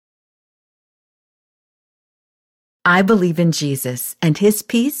I believe in Jesus, and his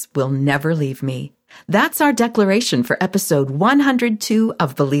peace will never leave me. That's our declaration for episode 102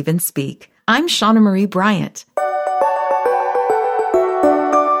 of Believe and Speak. I'm Shauna Marie Bryant.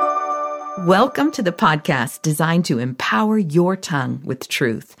 Welcome to the podcast designed to empower your tongue with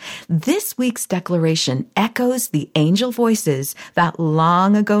truth. This week's declaration echoes the angel voices that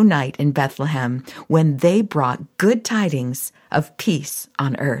long ago night in Bethlehem when they brought good tidings of peace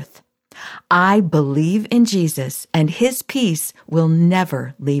on earth. I believe in Jesus, and his peace will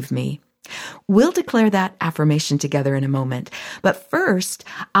never leave me. We'll declare that affirmation together in a moment. But first,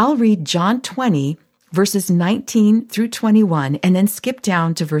 I'll read John 20, verses 19 through 21, and then skip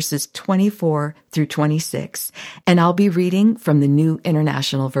down to verses 24 through 26. And I'll be reading from the New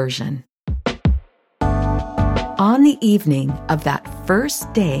International Version. On the evening of that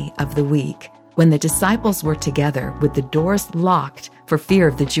first day of the week, when the disciples were together with the doors locked for fear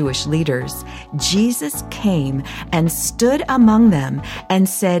of the Jewish leaders, Jesus came and stood among them and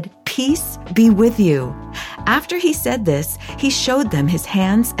said, "Peace be with you." After he said this, he showed them his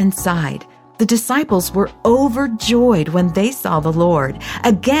hands and side. The disciples were overjoyed when they saw the Lord.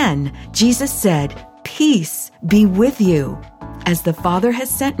 Again, Jesus said, "Peace be with you. As the Father has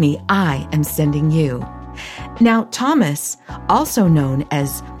sent me, I am sending you." Now, Thomas, also known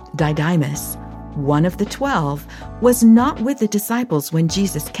as Didymus, one of the 12, was not with the disciples when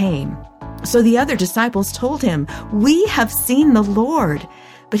Jesus came. So the other disciples told him, "We have seen the Lord."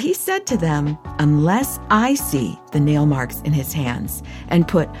 But he said to them, "Unless I see the nail marks in his hands, and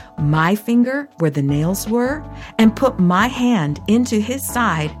put my finger where the nails were, and put my hand into his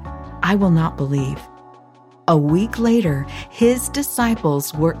side, I will not believe." A week later, his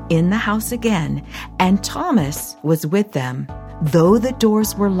disciples were in the house again, and Thomas was with them. Though the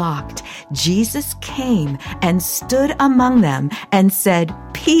doors were locked, Jesus came and stood among them and said,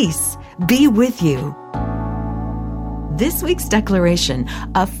 "Peace be with you." This week's declaration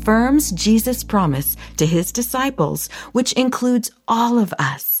affirms Jesus' promise to his disciples, which includes all of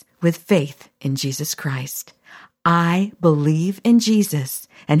us with faith in Jesus Christ. I believe in Jesus,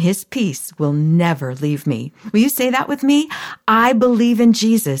 and his peace will never leave me. Will you say that with me? I believe in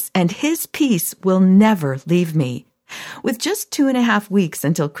Jesus, and his peace will never leave me. With just 2.5 weeks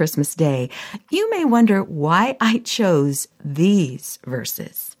until Christmas Day, you may wonder why I chose these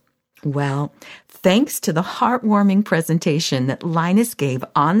verses. Well, thanks to the heartwarming presentation that Linus gave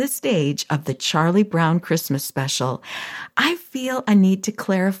on the stage of the Charlie Brown Christmas special, I feel a need to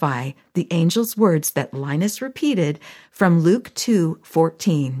clarify the angel's words that Linus repeated from Luke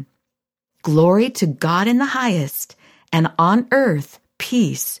 2:14. "Glory to God in the highest, and on earth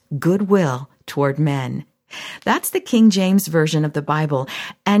peace, goodwill toward men." That's the King James Version of the Bible,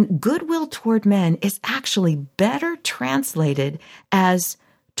 and goodwill toward men is actually better translated as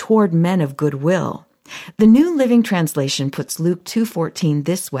toward men of goodwill. The New Living Translation puts Luke 2:14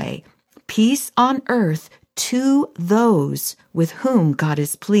 this way: "Peace on earth to those with whom God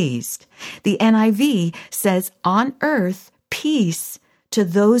is pleased." The NIV says, "On earth, peace to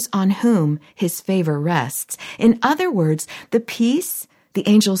those on whom his favor rests." In other words, the peace the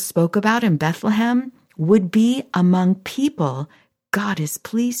angels spoke about in Bethlehem would be among people God is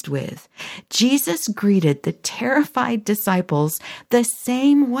pleased with. Jesus greeted the terrified disciples the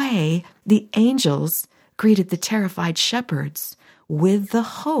same way the angels greeted the terrified shepherds, with the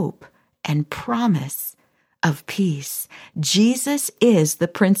hope and promise of peace. Jesus is the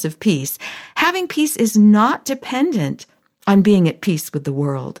Prince of Peace. Having peace is not dependent on being at peace with the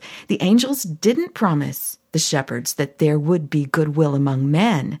world. The angels didn't promise the shepherds that there would be goodwill among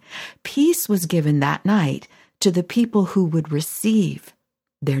men. Peace was given that night to the people who would receive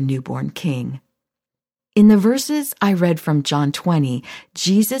their newborn king. In the verses I read from John 20,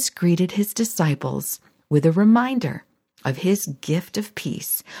 Jesus greeted his disciples with a reminder of his gift of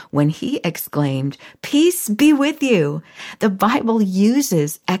peace when he exclaimed, "Peace be with you." The Bible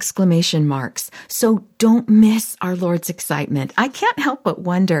uses exclamation marks, so don't miss our Lord's excitement. I can't help but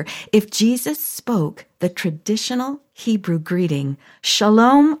wonder if Jesus spoke the traditional Hebrew greeting,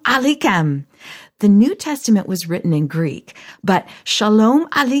 Shalom Aleichem. The New Testament was written in Greek, but Shalom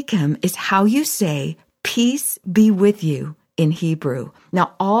Aleichem is how you say, "Peace be with you," in Hebrew.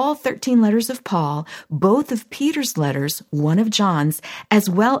 Now, all 13 letters of Paul, both of Peter's letters, one of John's, as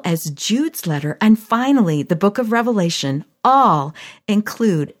well as Jude's letter, and finally the book of Revelation, all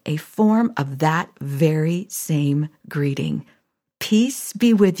include a form of that very same greeting. Peace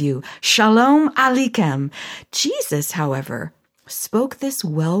be with you. Shalom Aleichem. Jesus, however, spoke this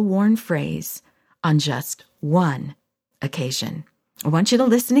well-worn phrase on just one occasion. I want you to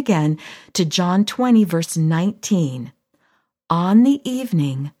listen again to John 20, verse 19. On the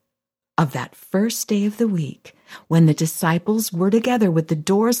evening of that first day of the week, when the disciples were together with the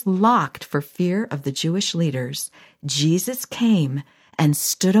doors locked for fear of the Jewish leaders, Jesus came and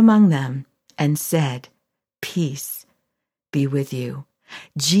stood among them and said, "Peace be with you."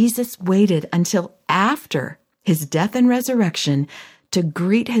 Jesus waited until after his death and resurrection to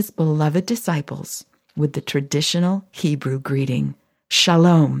greet his beloved disciples with the traditional Hebrew greeting,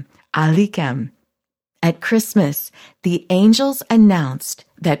 Shalom Aleichem. At Christmas, the angels announced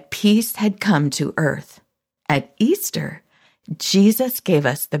that peace had come to earth. At Easter, Jesus gave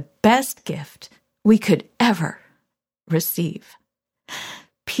us the best gift we could ever receive: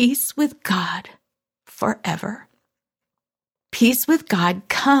 peace with God forever. Peace with God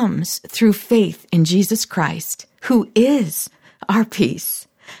comes through faith in Jesus Christ, who is our peace.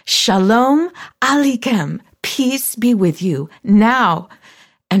 Shalom Aleichem. Peace be with you now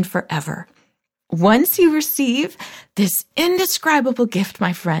and forever. Once you receive this indescribable gift,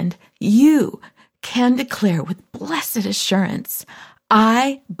 my friend, you can declare with blessed assurance,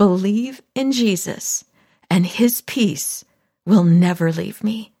 I believe in Jesus, and his peace will never leave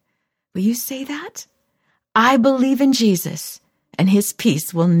me. Will you say that? I believe in Jesus, and his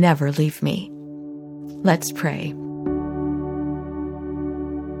peace will never leave me. Let's pray.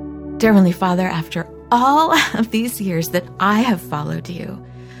 Dear Heavenly Father, after all of these years that I have followed you,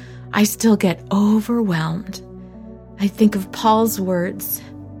 I still get overwhelmed. I think of Paul's words,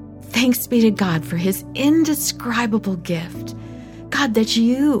 "Thanks be to God for his indescribable gift." God, that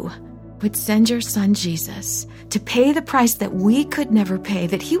you would send your son Jesus to pay the price that we could never pay,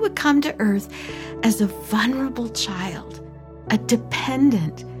 that he would come to earth as a vulnerable child, a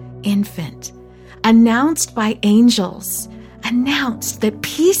dependent infant, announced by angels, announced that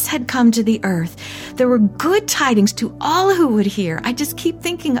peace had come to the earth. There were good tidings to all who would hear. I just keep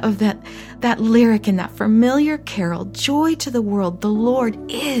thinking of that lyric in that familiar carol, "Joy to the world, the Lord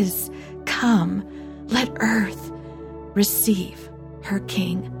is come. Let earth receive her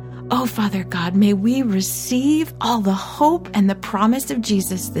King." Oh, Father God, may we receive all the hope and the promise of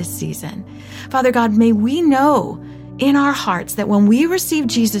Jesus this season. Father God, may we know in our hearts that when we receive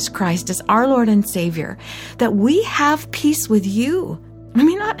Jesus Christ as our Lord and Savior, that we have peace with you. We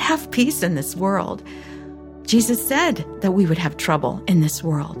may not have peace in this world. Jesus said that we would have trouble in this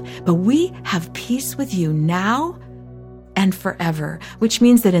world, but we have peace with you now and forever, which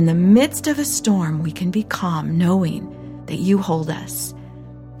means that in the midst of a storm, we can be calm, knowing that you hold us,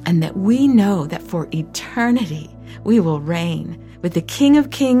 and that we know that for eternity, we will reign with the King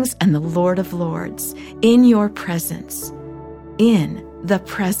of Kings and the Lord of Lords in your presence, in the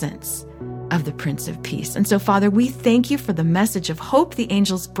presence of the Prince of Peace. And so, Father, we thank you for the message of hope the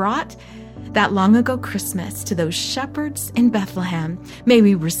angels brought that long ago Christmas to those shepherds in Bethlehem. May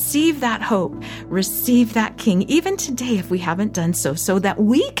we receive that hope, receive that King, even today if we haven't done so, so that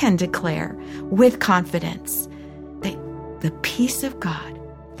we can declare with confidence that the peace of God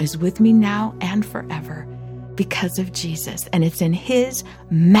is with me now and forever, because of Jesus. And it's in his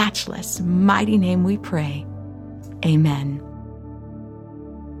matchless, mighty name we pray. Amen.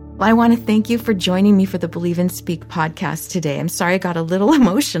 Well, I want to thank you for joining me for the Believe and Speak podcast today. I'm sorry I got a little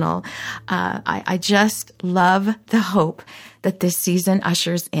emotional. I just love the hope that this season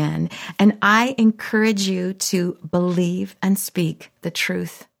ushers in. And I encourage you to believe and speak the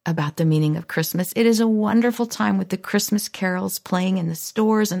truth about the meaning of Christmas. It is a wonderful time with the Christmas carols playing in the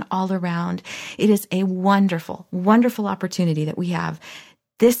stores and all around. It is a wonderful, wonderful opportunity that we have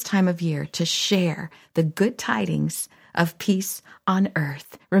this time of year to share the good tidings of peace on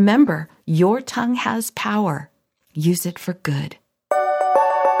earth. Remember, your tongue has power. Use it for good.